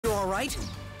right?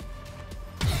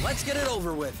 Let's get it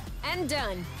over with. And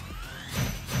done.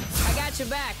 I got your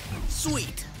back.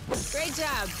 Sweet. Great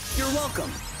job. You're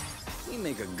welcome. We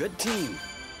make a good team.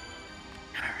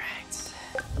 Alright.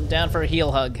 I'm down for a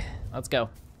heel hug. Let's go.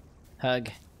 Hug.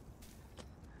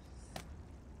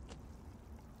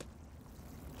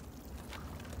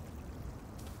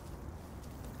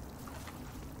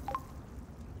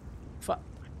 Fuck.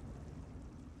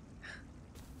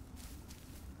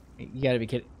 You gotta be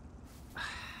kidding.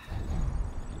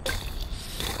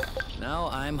 Now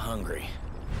I'm hungry.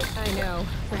 I know,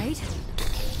 right?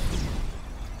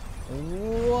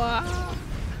 Wow.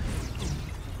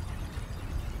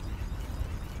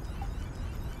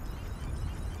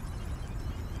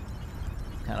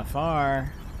 Kind of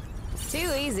far.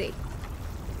 Too easy.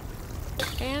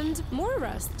 And more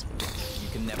rust. You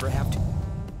can never have to.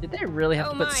 Did they really have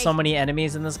Oh to put my. so many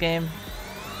enemies in this game?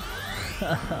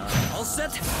 All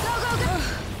set.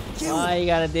 Go! Why you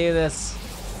gotta do this?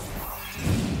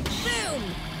 Boom!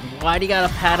 Why do you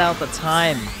gotta pad out the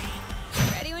time?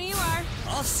 Ready when you are.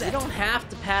 All You set. don't have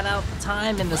to pad out the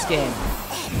time in this game.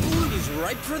 Food is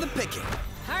ripe for the picking.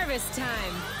 Harvest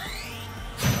time.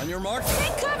 On your mark.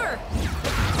 Take cover!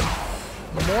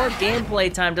 More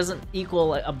gameplay time doesn't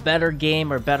equal a better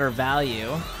game or better value.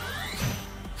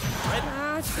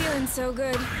 Ah, it's feeling so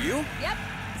good. You? Yep,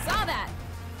 saw that.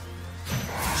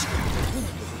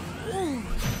 Ooh,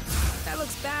 that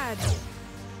looks bad.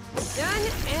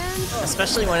 Done and...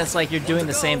 Especially when it's like you're doing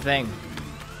the same thing.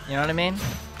 You know what I mean?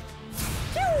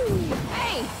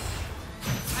 Hey!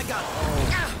 I got.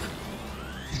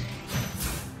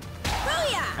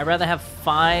 Booyah! I'd rather have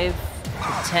 5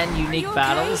 to 10 unique okay?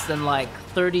 battles than like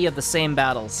 30 of the same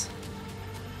battles.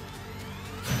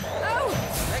 Oh!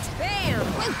 Bam!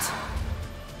 Woot!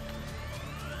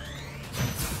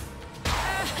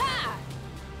 Aha!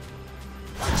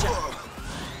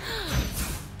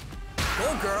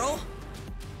 Go, girl.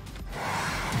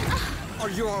 Are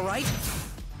you all right?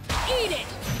 Eat it!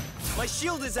 My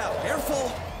shield is out.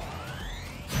 Careful.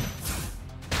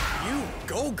 You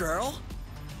go, girl.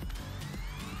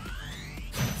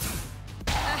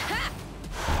 Aha!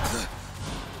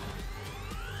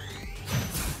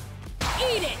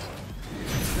 Eat it!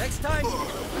 Next time.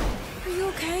 Are you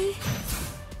okay?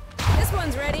 This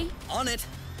one's ready. On it.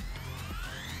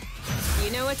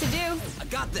 You know what to do. I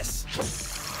got this.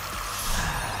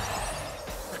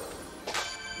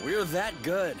 We're that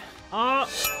good. Oh,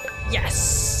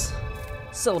 yes!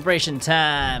 Celebration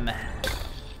time.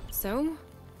 So,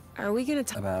 are we gonna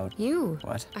talk About you?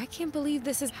 what? I can't believe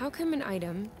this is. How come an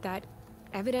item that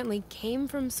evidently came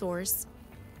from Source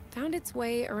found its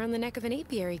way around the neck of an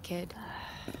apiary kid?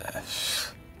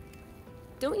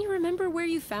 Don't you remember where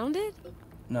you found it?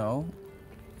 No,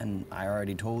 and I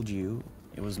already told you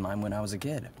it was mine when I was a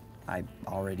kid. I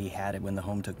already had it when the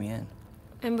home took me in.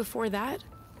 And before that?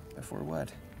 Before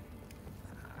what?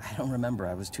 I don't remember,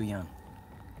 I was too young.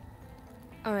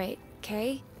 All right,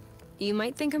 Kay, you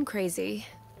might think I'm crazy,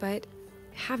 but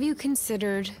have you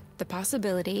considered the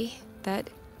possibility that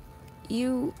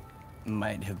you...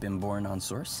 Might have been born on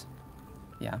Source?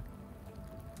 Yeah.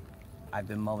 I've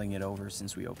been mulling it over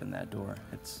since we opened that door.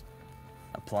 It's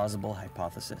a plausible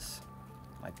hypothesis.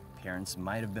 My parents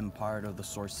might have been part of the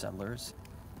Source settlers,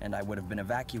 and I would have been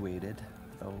evacuated,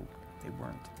 though they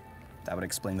weren't. That would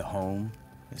explain the home,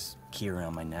 this key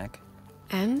around my neck.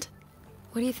 And?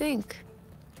 What do you think?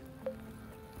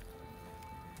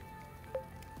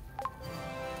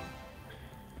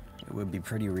 It would be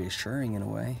pretty reassuring in a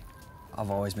way.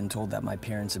 I've always been told that my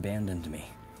parents abandoned me,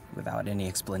 without any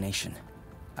explanation.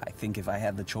 I think if I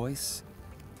had the choice,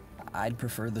 I'd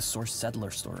prefer the Source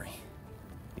settler story.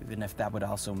 Even if that would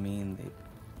also mean they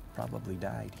probably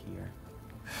died here.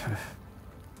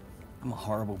 I'm a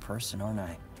horrible person, aren't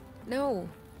I? No,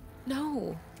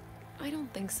 I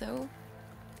don't think so.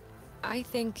 I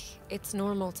think it's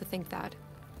normal to think that,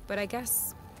 but I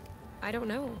guess I don't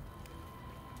know.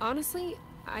 Honestly,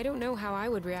 I don't know how I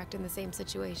would react in the same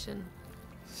situation.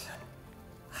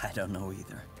 I don't know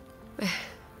either.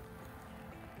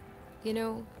 You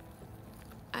know,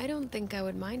 I don't think I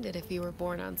would mind it if you were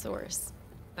born on Source.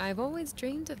 I've always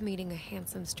dreamed of meeting a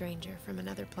handsome stranger from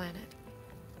another planet.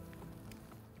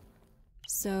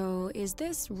 So, is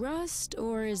this rust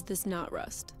or is this not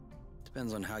rust?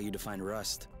 Depends on how you define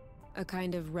rust. A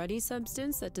kind of ruddy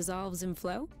substance that dissolves in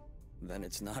flow? Then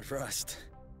it's not rust.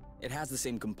 It has the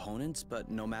same components,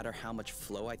 but no matter how much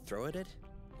flow I throw at it,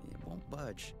 it won't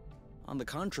budge. On the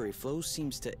contrary, flow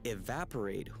seems to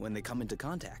evaporate when they come into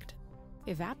contact.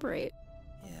 Evaporate?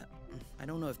 Yeah, I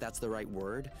don't know if that's the right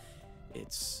word.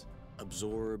 It's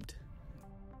absorbed,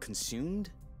 consumed?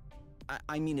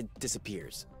 I mean, it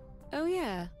disappears. Oh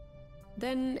yeah.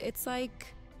 Then it's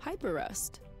like hyper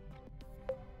rust.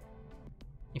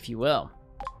 If you will.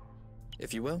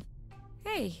 If you will.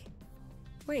 Hey,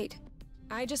 wait.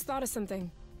 I just thought of something.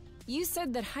 You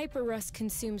said that hyper rust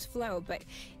consumes flow, but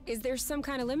is there some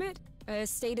kind of limit? A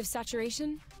state of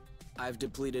saturation? I've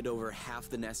depleted over half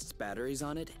the nest's batteries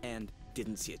on it and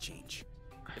didn't see a change.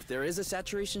 If there is a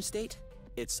saturation state,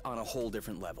 it's on a whole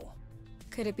different level.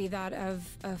 Could it be that of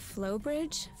a flow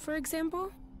bridge, for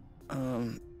example?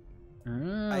 I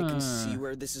can see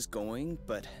where this is going,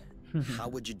 but how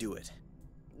would you do it?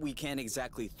 We can't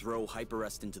exactly throw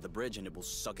hyperrust into the bridge and it will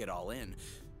suck it all in.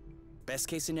 Best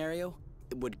case scenario,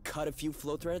 it would cut a few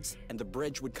flow threads and the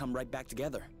bridge would come right back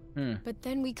together. But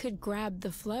then we could grab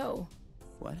the flow.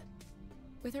 What?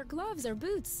 With our gloves, our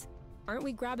boots. Aren't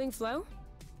we grabbing flow?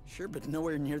 Sure, but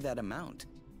nowhere near that amount.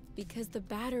 Because the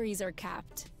batteries are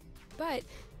capped. But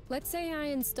let's say I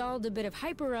installed a bit of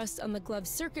hyperrust on the glove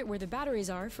circuit where the batteries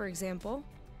are, for example.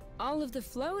 All of the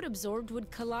flow it absorbed would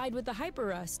collide with the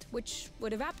hyperrust, which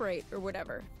would evaporate or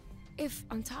whatever. If,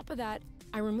 on top of that,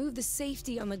 I removed the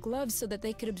safety on the gloves so that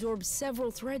they could absorb several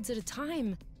threads at a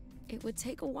time, it would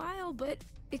take a while, but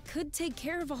it could take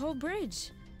care of a whole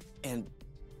bridge. And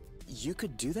you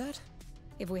could do that?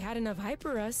 If we had enough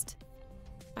hyperrust.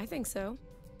 I think so.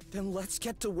 Then let's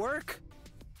get to work.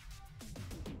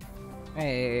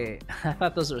 Hey, I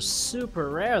thought those were super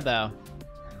rare though.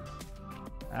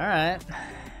 Alright.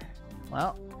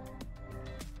 Well,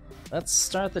 let's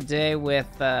start the day with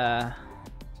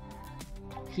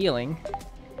healing.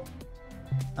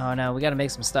 Oh no, we gotta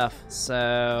make some stuff.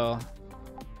 So,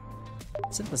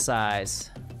 synthesize.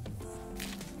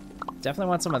 Definitely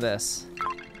want some of this.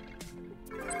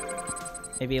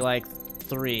 Maybe like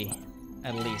 3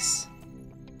 at least.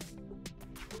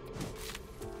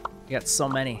 We got so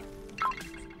many.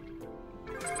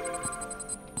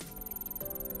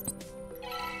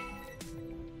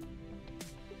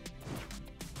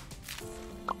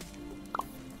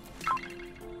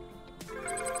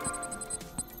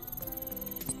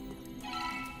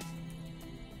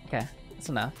 Okay, that's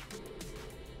enough.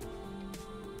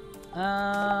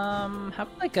 How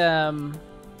about like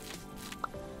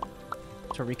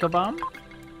Toriko bomb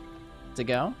to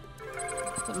go?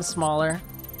 Something smaller.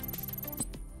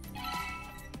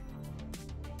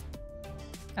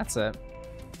 That's it.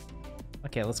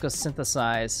 Okay, let's go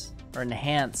synthesize or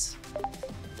enhance.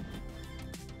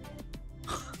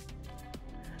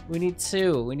 We need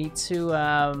 2. We need 2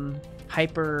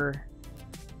 hyper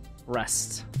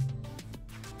rust.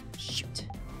 Shoot.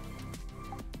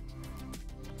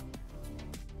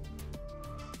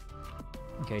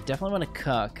 Okay, definitely want to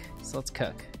cook, so let's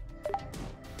cook.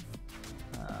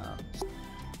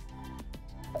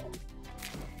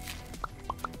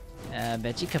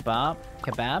 Veggie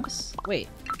kebabs? Wait,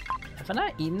 have I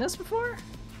not eaten this before?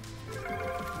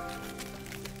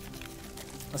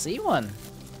 Let's eat one.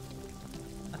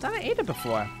 I thought I ate it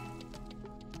before.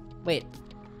 Wait,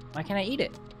 why can't I eat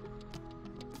it?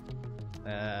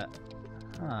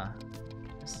 Huh.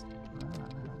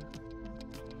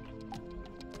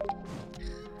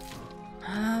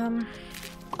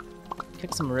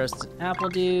 Cook some roasted apple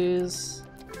dews.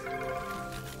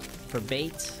 For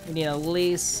bait, we need at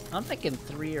least, I'm thinking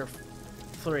 3 or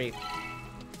 3.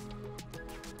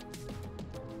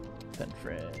 Put in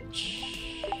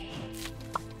fridge.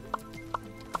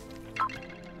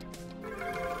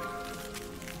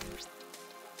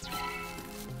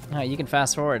 Oh, you can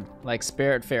fast forward, like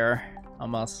Spiritfarer,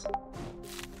 almost.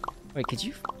 Wait, could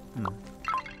you?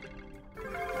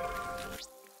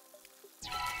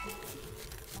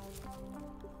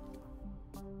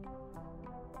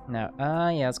 No,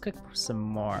 yeah, let's cook some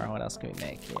more. What else can we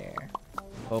make here?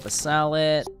 Boba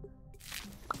salad,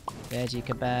 veggie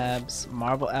kebabs,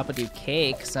 marble apple dew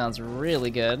cake sounds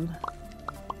really good.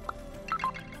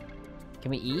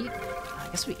 Can we eat? I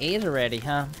guess we ate already,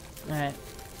 huh? Alright.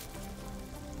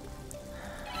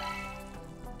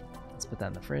 Let's put that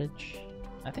in the fridge.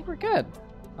 I think we're good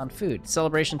on food.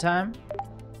 Celebration time.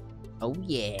 Oh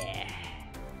yeah.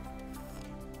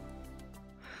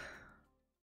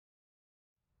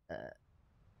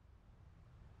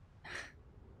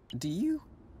 Do you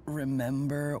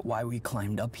remember why we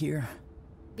climbed up here?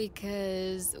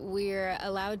 Because we're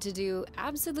allowed to do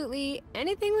absolutely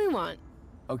anything we want.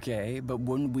 Okay, but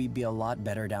wouldn't we be a lot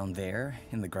better down there,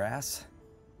 in the grass?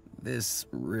 This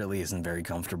really isn't very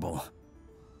comfortable.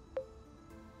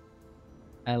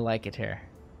 I like it here.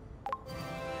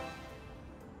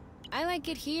 I like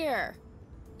it here.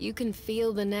 You can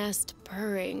feel the nest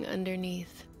purring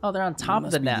underneath. Oh, they're on top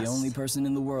of the nest. You must be the only person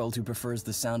in the world who prefers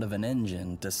the sound of an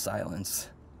engine to silence.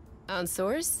 On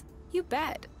Source? You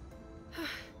bet.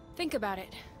 Think about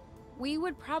it. We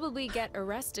would probably get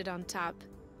arrested on top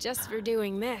just for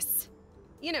doing this.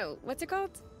 You know, what's it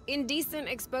called? Indecent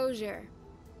exposure.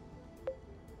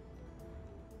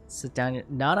 Sit down.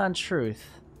 Not on truth.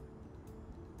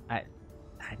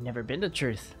 I've never been to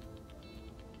truth.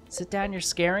 Sit down, you're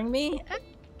scaring me?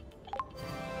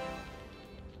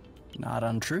 Not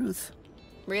untruth.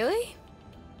 Really?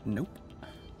 Nope.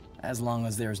 As long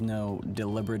as there's no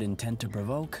deliberate intent to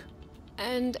provoke.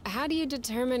 And how do you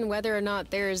determine whether or not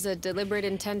there's a deliberate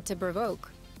intent to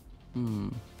provoke?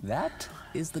 That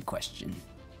is the question.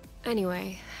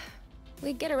 Anyway,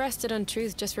 we'd get arrested on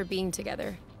truth just for being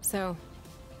together. So,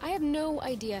 I have no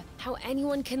idea how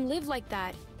anyone can live like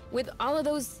that with all of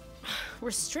those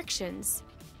restrictions.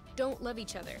 Don't love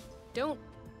each other. Don't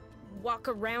walk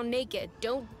around naked.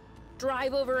 Don't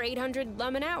drive over 800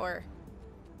 lum an hour.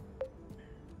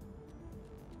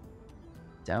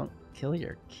 Don't kill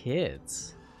your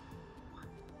kids.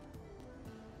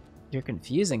 You're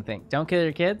confusing things. Don't kill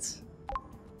your kids?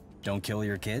 Don't kill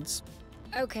your kids?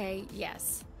 Okay,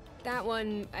 yes. That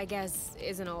one, I guess,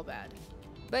 isn't all bad.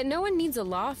 But no one needs a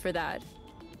law for that.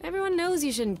 Everyone knows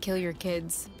you shouldn't kill your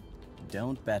kids.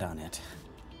 Don't bet on it.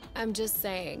 I'm just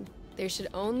saying, there should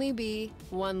only be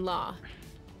one law.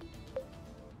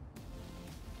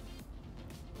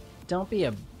 Don't be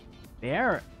a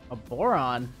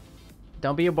boron.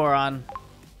 Don't be a boron.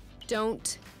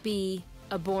 Don't be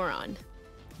a boron.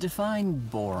 Define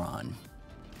boron.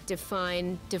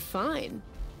 Define.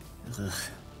 Ugh.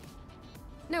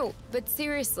 No, but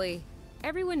seriously,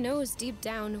 everyone knows deep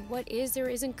down what is or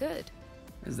isn't good.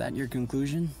 Is that your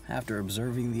conclusion after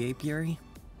observing the apiary?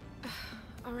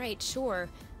 Alright, sure.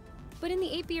 But in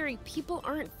the apiary, people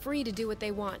aren't free to do what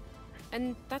they want.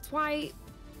 And that's why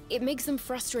it makes them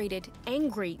frustrated,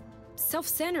 angry,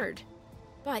 self-centered.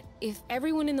 But if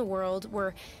everyone in the world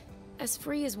were as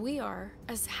free as we are,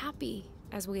 as happy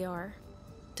as we are,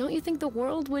 don't you think the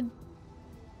world would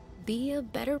be a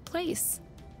better place?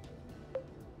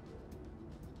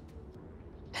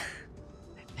 I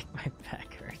think my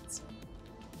back hurts.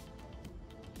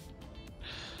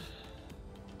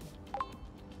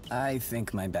 I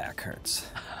think my back hurts.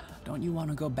 Don't you want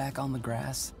to go back on the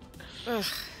grass? Ugh.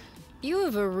 You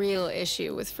have a real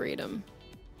issue with freedom.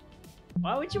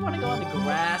 Why would you want to go on the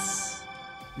grass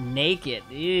naked?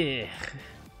 Ugh.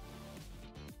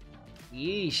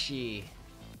 Yeeshi.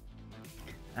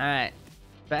 Alright.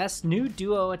 Best new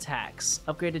duo attacks.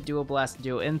 Upgraded duo blast,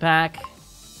 duo impact.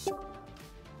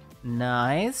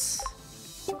 Nice.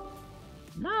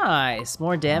 Nice.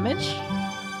 More damage.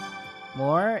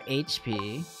 More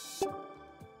HP.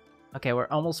 Okay, we're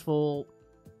almost full.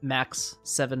 Max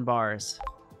 7 bars.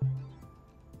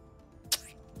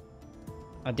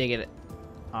 I dig it.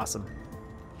 Awesome.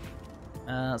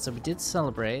 So we did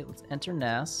celebrate. Let's enter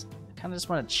nest. I kind of just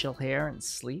want to chill here and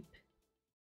sleep.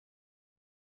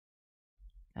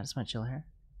 I just want to chill here.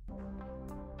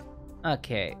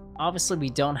 Okay. Obviously, we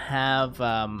don't have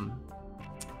what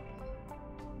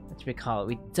do we call it?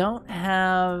 We don't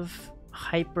have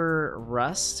hyper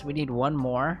rust. We need one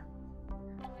more.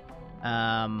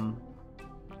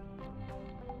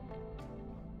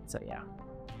 So yeah.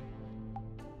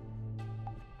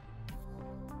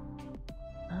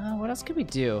 What else could we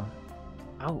do?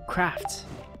 Oh, craft.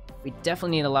 We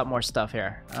definitely need a lot more stuff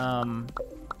here.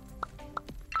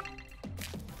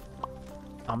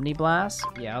 Omni Blast?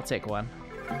 Yeah, I'll take one.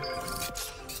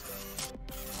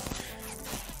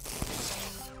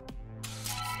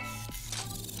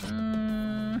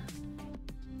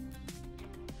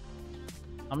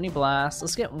 Omni Blast.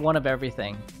 Let's get one of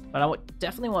everything. But I would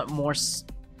definitely want more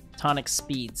tonic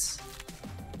speeds.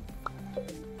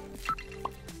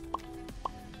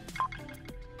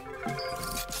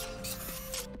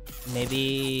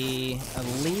 Maybe at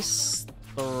least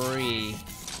 3.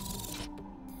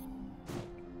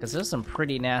 Because there's some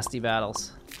pretty nasty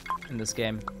battles in this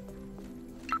game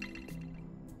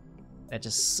that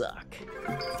just suck.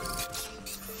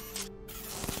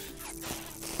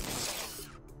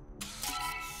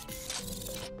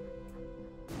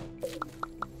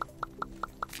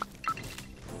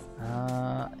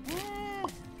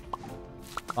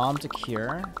 Bomb to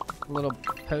cure. A little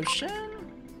potion?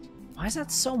 Why is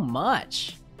that so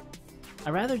much?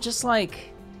 I'd rather just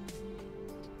like...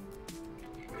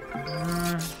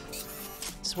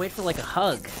 just wait for like a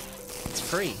hug. It's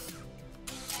free.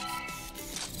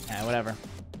 Yeah, whatever.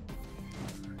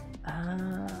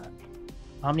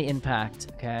 Omni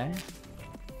Impact, okay.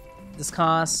 This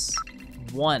costs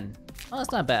 1. Oh,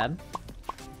 that's not bad.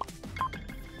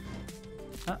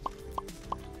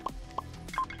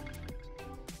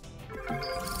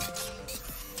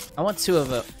 I want two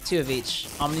of each.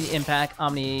 Omni Impact,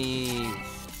 Omni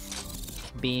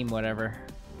Beam, whatever.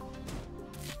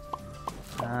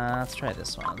 Let's try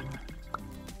this one.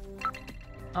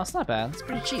 Oh, it's not bad. It's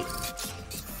pretty cheap.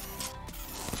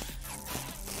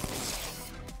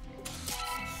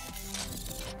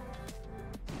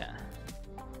 Yeah.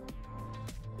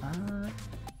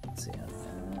 Let's see.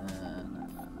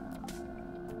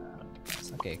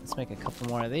 Okay, let's make a couple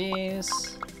more of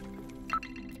these.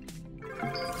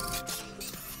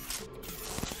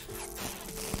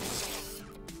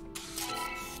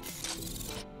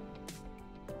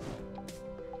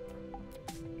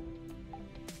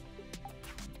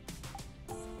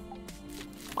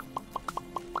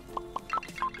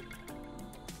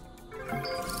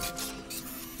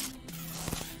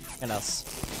 What else?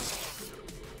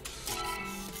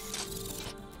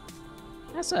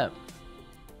 What's up?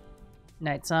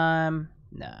 Nighttime.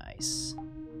 Nice.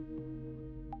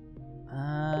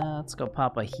 Let's go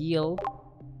pop a heal.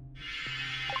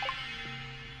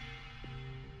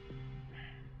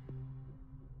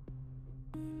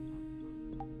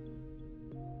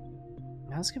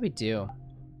 What else could we do?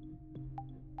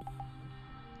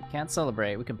 Can't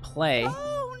celebrate. We can play.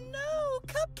 Oh no!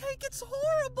 Cupcake, it's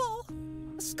horrible!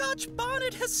 A Scotch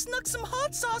bonnet has snuck some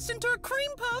hot sauce into a cream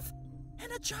puff,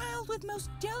 and a child with most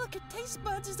delicate taste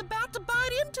buds is about to bite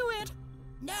into it.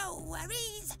 No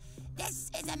worries.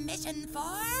 This is a mission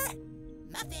for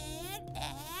Muffin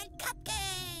and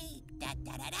Cupcake. Da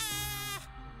da da da.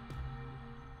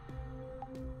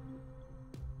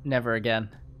 Never again.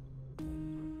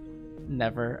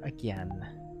 Never again.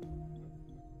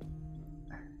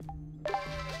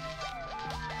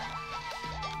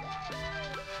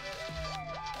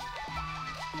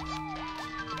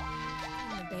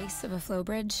 The base of a flow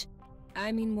bridge?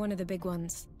 I mean one of the big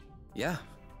ones. Yeah,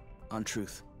 on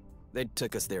truth. They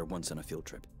took us there once on a field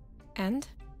trip. And?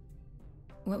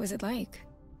 What was it like?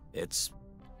 It's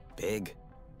big.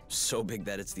 So big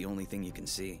that it's the only thing you can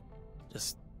see.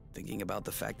 Just thinking about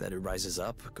the fact that it rises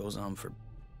up, goes on for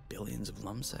billions of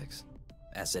lumsecks,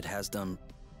 as it has done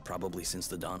probably since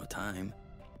the dawn of time.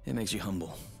 It makes you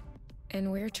humble. And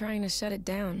we're trying to shut it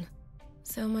down.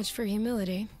 So much for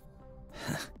humility.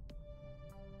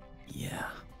 Yeah.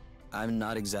 I'm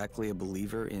not exactly a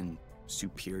believer in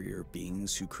superior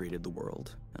beings who created the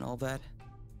world and all that,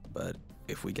 but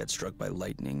if we get struck by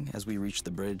lightning as we reach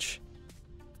the bridge,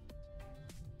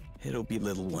 it'll be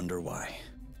little wonder why.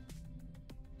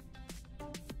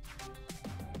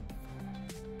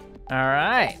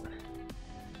 Alright.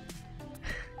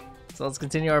 So let's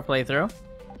continue our playthrough.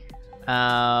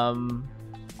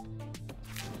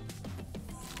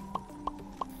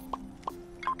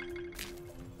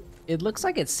 It looks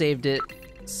like it saved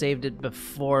it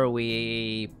before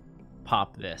we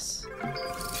pop this.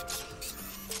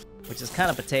 Which is kind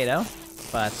of potato,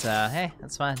 but hey,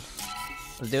 that's fine.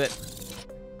 Let's do it.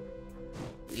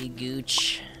 We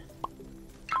gooch.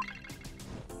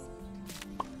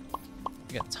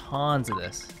 We got tons of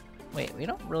this. Wait, we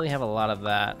don't really have a lot of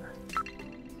that.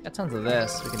 Got tons of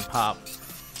this we can pop.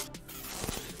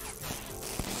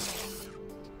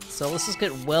 So let's just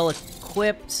get well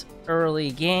equipped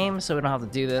early game so we don't have to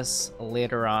do this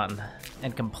later on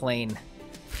and complain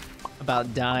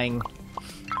about dying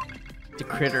to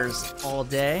critters all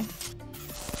day.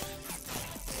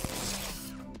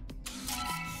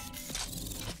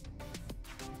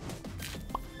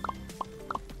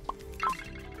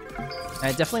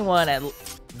 I definitely want to...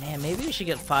 Man, maybe we should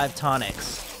get 5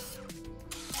 tonics.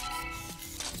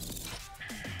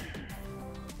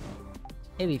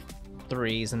 Maybe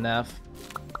 3 is enough.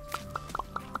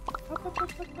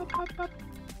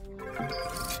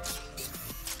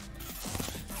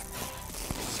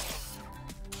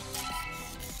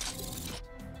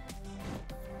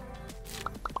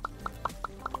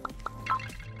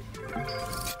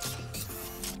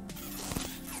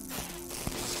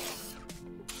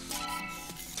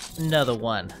 Another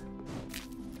one.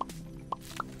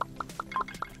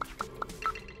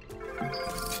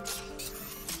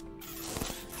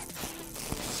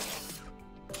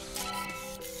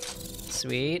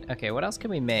 Sweet. Okay, what else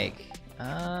can we make?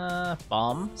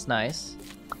 Bomb. It's nice.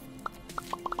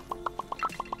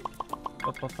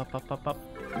 Up.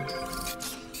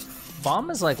 Bomb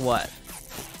is like what?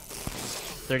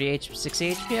 30 HP,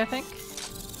 60 HP, I think?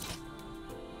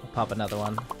 I'll pop another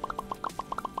one.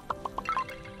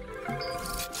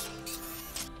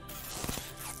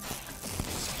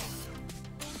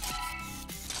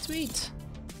 Sweet.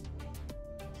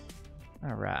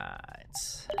 All right.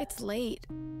 It's late.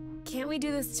 Can't we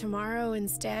do this tomorrow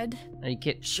instead? Are you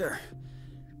kidding? Sure.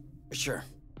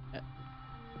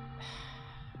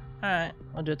 Alright,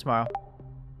 I'll do it tomorrow.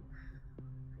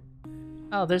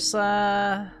 Oh, there's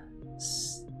I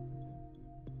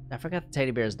forgot the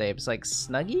teddy bear's name. It's like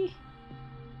Snuggy?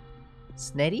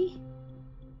 Sneddy?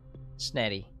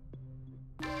 Sneddy.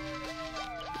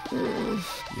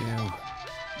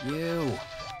 You.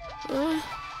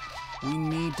 We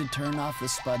need to turn off the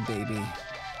Spud Baby.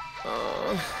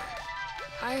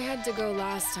 I had to go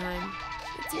last time.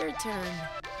 It's your turn.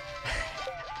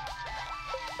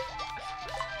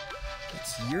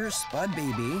 It's your Spud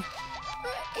Baby.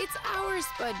 It's our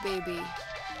Spud Baby.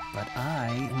 But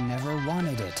I never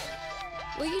wanted it.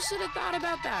 Well, you should have thought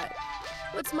about that.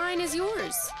 What's mine is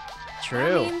yours. True.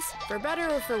 That means for better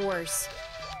or for worse.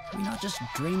 Can we not just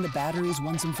drain the batteries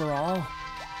once and for all?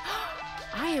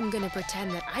 I am gonna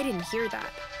pretend that I didn't hear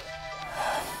that.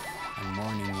 I'm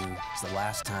warning you, it's the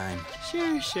last time.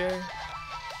 Sure.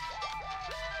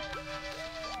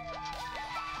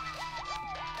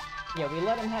 Yeah, we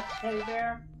let him have the teddy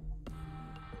bear.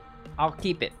 I'll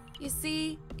keep it. You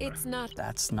see, it's not...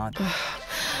 That's not...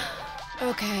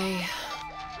 Okay.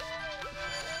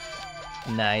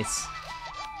 Nice.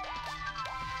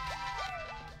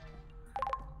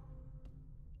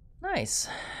 Nice.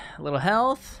 A little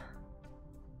health.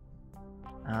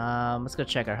 Let's go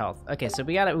check our health. Okay, so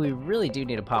we got it. We really do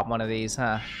need to pop one of these,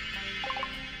 huh?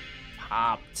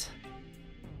 Popped.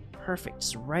 Perfect.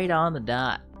 Just right on the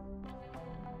dot.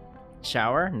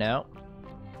 Shower? No.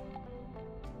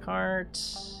 Cart.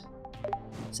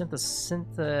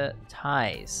 Synthesize.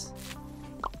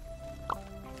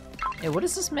 Hey, what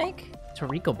does this make?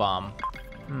 Toriko bomb.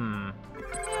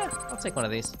 Yeah, I'll take one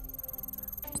of these.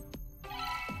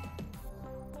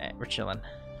 Alright, we're chilling.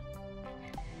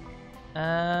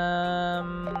 How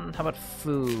about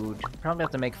food? Probably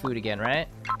have to make food again, right?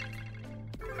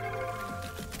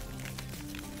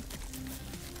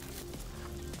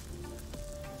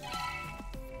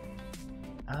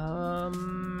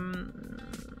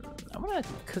 I wanna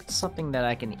cook something that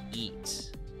I can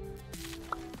eat.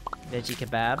 Veggie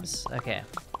kebabs? Okay.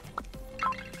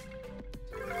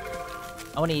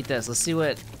 I wanna eat this. Let's see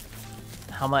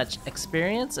how much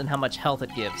experience and how much health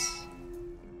it gives.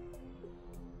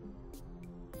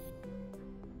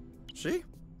 See?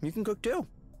 You can cook too.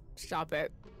 Stop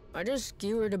it. I just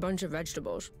skewered a bunch of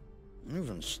vegetables.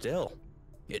 Even still,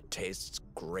 it tastes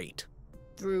great.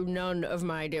 Through none of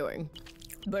my doing.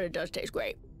 But it does taste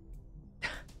great.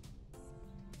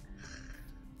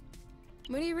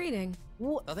 What are you reading?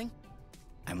 Nothing?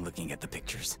 I'm looking at the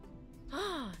pictures.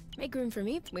 Ah, make room for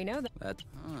me. We know that.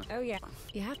 Oh yeah.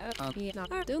 Yeah. Yeah. No.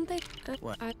 Don't they?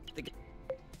 What? I think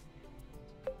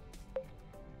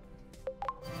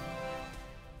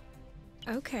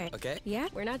Okay. Okay. Yeah,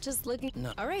 we're not just looking.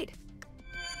 No. All right.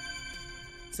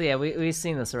 So yeah, we've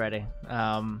seen this already.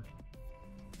 I'm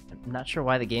not sure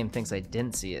why the game thinks I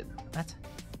didn't see it. What?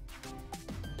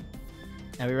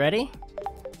 Are we ready?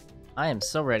 I am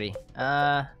so ready.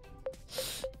 Don't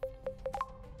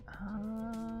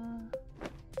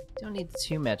need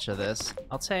too much of this.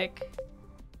 I'll take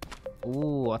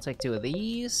 2 of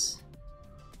these.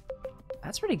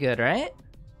 That's pretty good, right?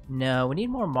 No, we need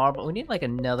more marble. We need like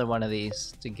another one of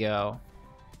these to go.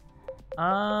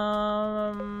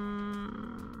 How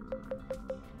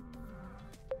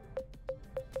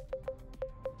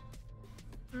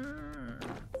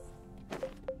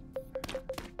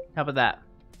about that?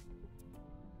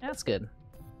 That's good.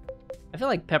 I feel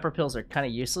like pepper pills are kind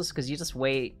of useless because you just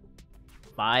wait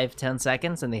 5-10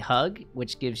 seconds and they hug,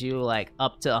 which gives you like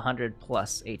up to 100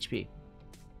 plus HP.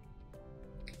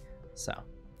 So,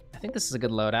 I think this is a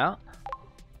good loadout.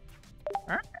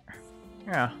 Alright.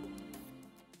 Yeah.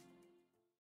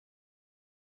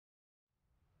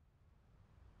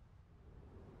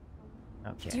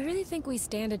 Okay. Do you really think we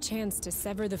stand a chance to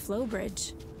sever the flow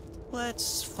bridge?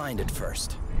 Let's find it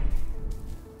first.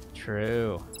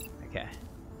 True. Okay.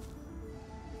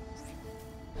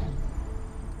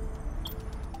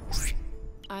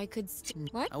 I could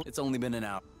what? It's only been an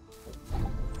hour.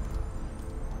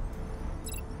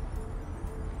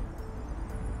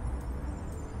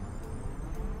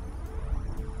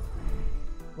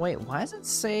 Wait, why does it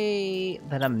say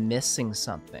that I'm missing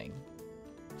something?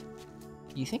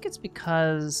 You think it's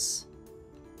because...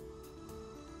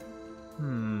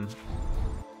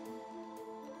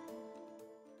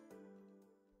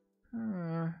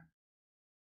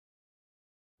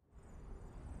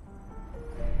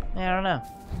 Yeah, I don't know.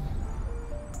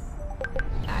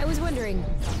 I was wondering,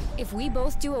 if we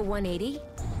both do a 180,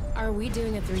 are we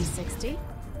doing a 360?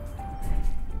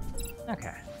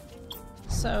 Okay.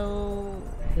 So,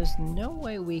 there's no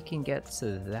way we can get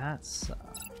to that side.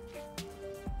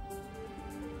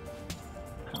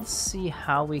 I don't see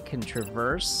how we can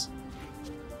traverse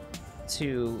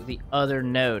to the other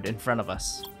node in front of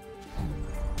us.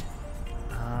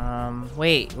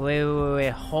 Wait,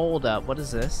 hold up. What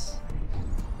is this?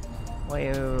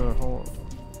 Wait, hold.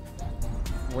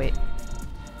 Wait.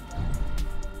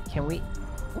 Can we?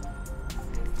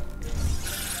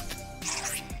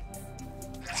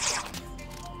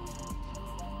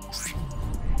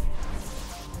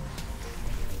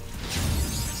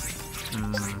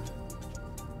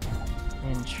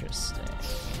 Interesting.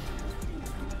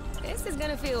 This is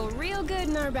gonna feel real good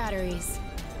in our batteries.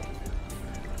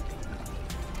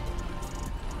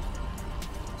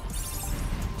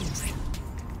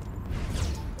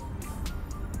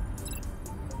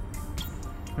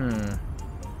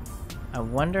 I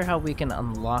wonder how we can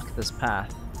unlock this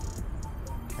path.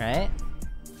 Right?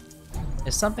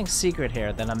 There's something secret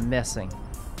here that I'm missing.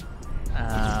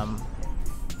 I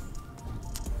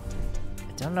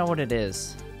don't know what it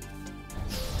is.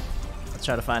 Let's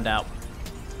try to find out.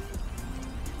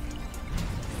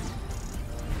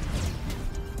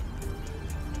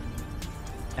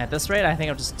 At this rate, I think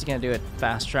I'm just gonna do it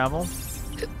fast travel.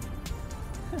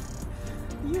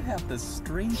 You have the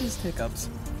strangest hiccups.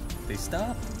 They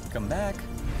stop, come back,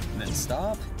 then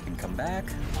stop, and come back.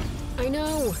 I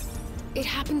know. It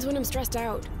happens when I'm stressed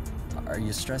out. Are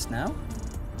you stressed now?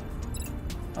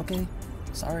 Okay,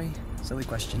 sorry, silly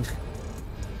question.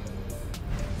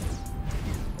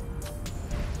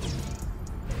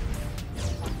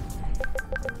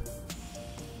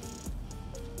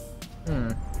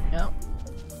 Yep.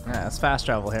 Yeah, it's fast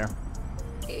travel here.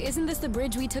 Isn't this the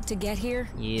bridge we took to get here?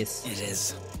 Yes. It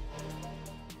is.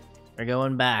 We're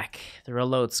going back through a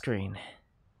load screen.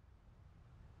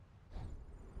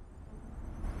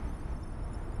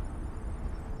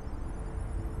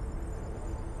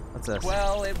 What's this?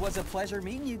 Well, it was a pleasure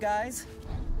meeting you guys.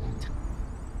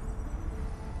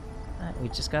 Alright, we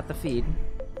just got the feed.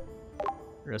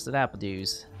 Roasted apple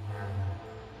dews.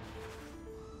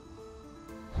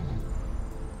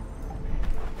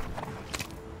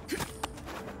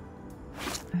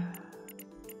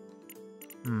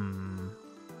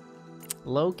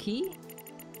 Low key?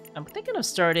 I'm thinking of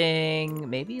starting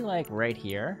maybe like right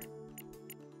here.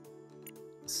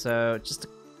 So just to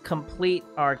complete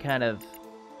our kind of...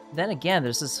 Then again,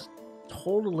 there's this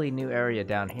totally new area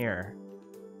down here.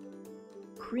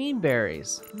 Cream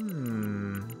berries.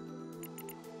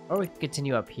 Or we can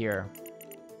continue up here.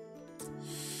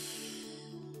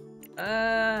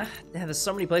 Yeah, there's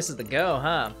so many places to go,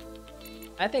 huh?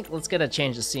 I think let's get a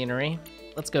change of scenery.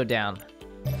 Let's go down.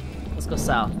 Let's go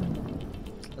south.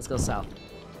 Let's go south.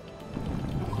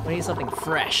 We need something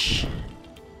fresh.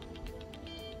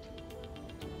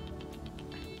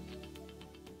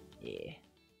 Yeah,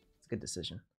 it's a good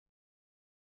decision.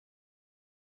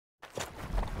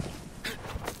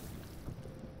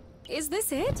 Is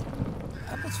this it?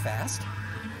 That was fast.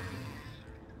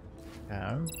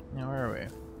 Down. Now where are we?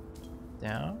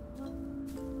 Down.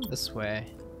 This way.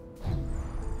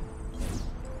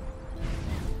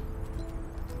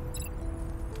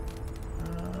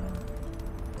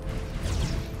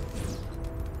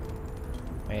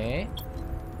 Wait.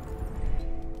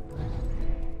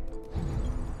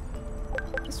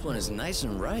 This one is nice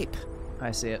and ripe.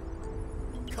 I see it.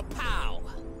 Kapow!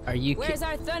 Are you Where's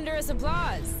our thunderous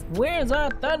applause? Where's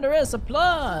our thunderous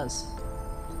applause?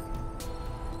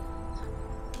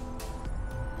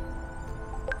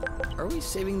 Are we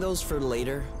saving those for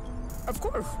later? Of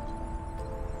course.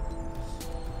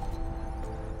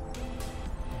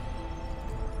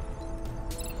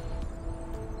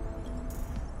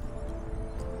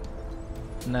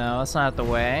 No, that's not the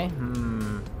way.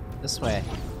 This way.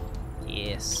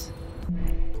 Yes.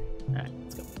 Alright,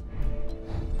 let's go.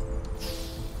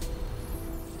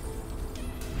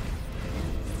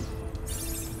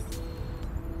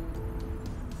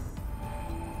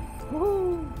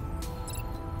 Woohoo!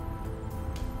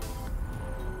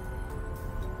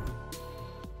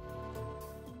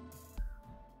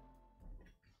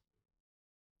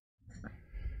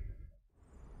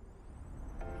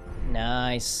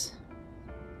 Nice.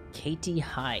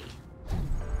 Katehi.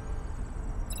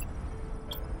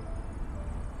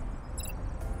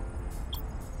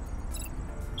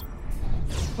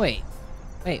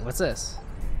 Wait, what's this?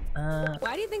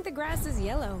 Why do you think the grass is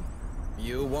yellow?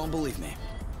 You won't believe me.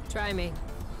 Try me.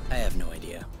 I have no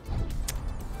idea.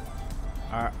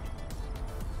 Our...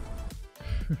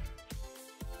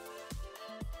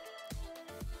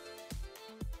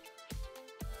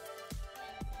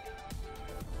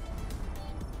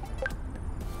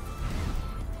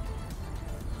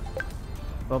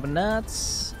 Boba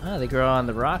nuts. Oh, they grow on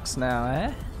the rocks now,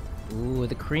 eh? Ooh,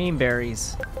 the cream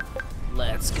berries.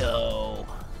 Let's go.